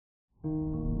Good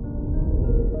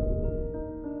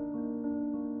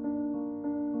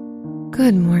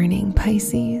morning,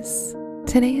 Pisces.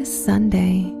 Today is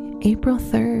Sunday, April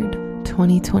 3rd,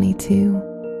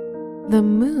 2022. The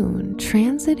moon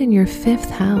transit in your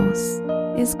 5th house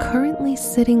is currently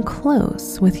sitting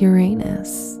close with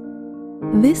Uranus.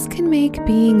 This can make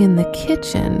being in the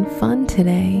kitchen fun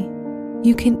today.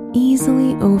 You can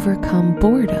easily overcome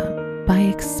boredom by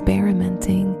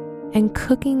experimenting and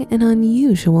cooking an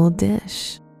unusual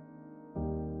dish.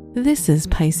 This is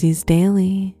Pisces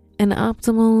Daily, an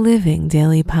optimal living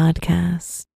daily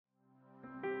podcast.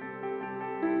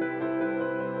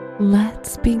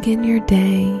 Let's begin your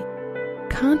day.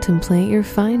 Contemplate your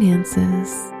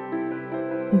finances.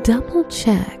 Double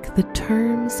check the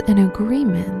terms and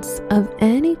agreements of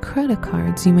any credit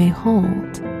cards you may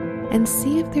hold and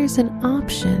see if there's an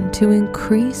option to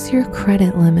increase your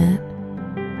credit limit.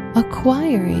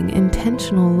 Acquiring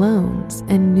intentional loans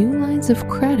and new lines of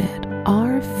credit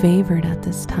are favored at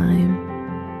this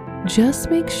time. Just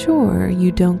make sure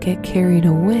you don't get carried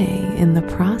away in the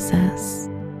process.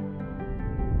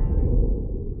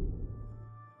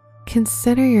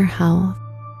 Consider your health.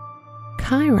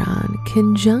 Chiron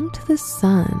conjunct the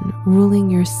sun, ruling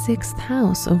your 6th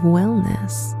house of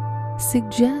wellness,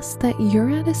 suggests that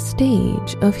you're at a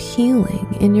stage of healing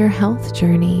in your health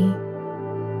journey.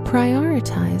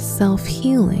 Prioritize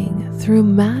self-healing through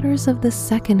matters of the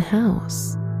 2nd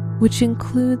house, which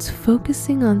includes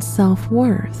focusing on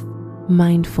self-worth,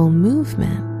 mindful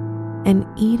movement, and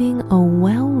eating a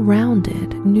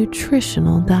well-rounded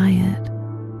nutritional diet.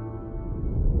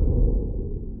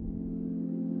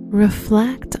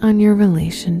 Reflect on your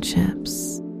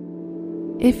relationships.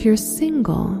 If you're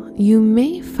single, you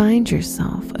may find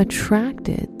yourself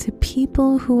attracted to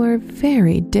people who are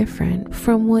very different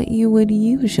from what you would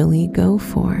usually go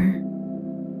for.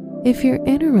 If you're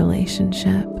in a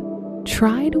relationship,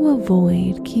 try to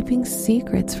avoid keeping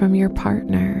secrets from your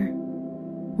partner.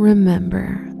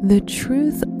 Remember, the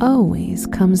truth always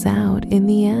comes out in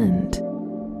the end.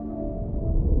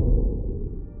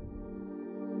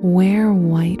 Wear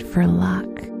white for luck.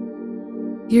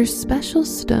 Your special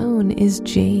stone is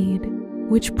jade,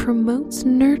 which promotes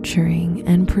nurturing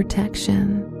and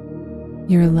protection.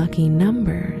 Your lucky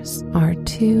numbers are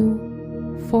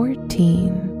 2,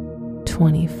 14,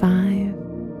 25,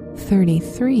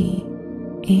 33,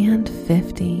 and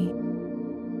 50.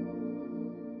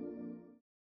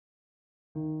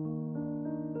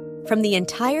 From the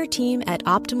entire team at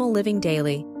Optimal Living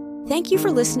Daily, thank you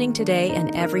for listening today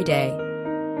and every day.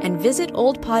 And visit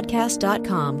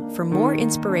oldpodcast.com for more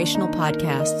inspirational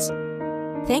podcasts.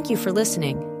 Thank you for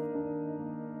listening.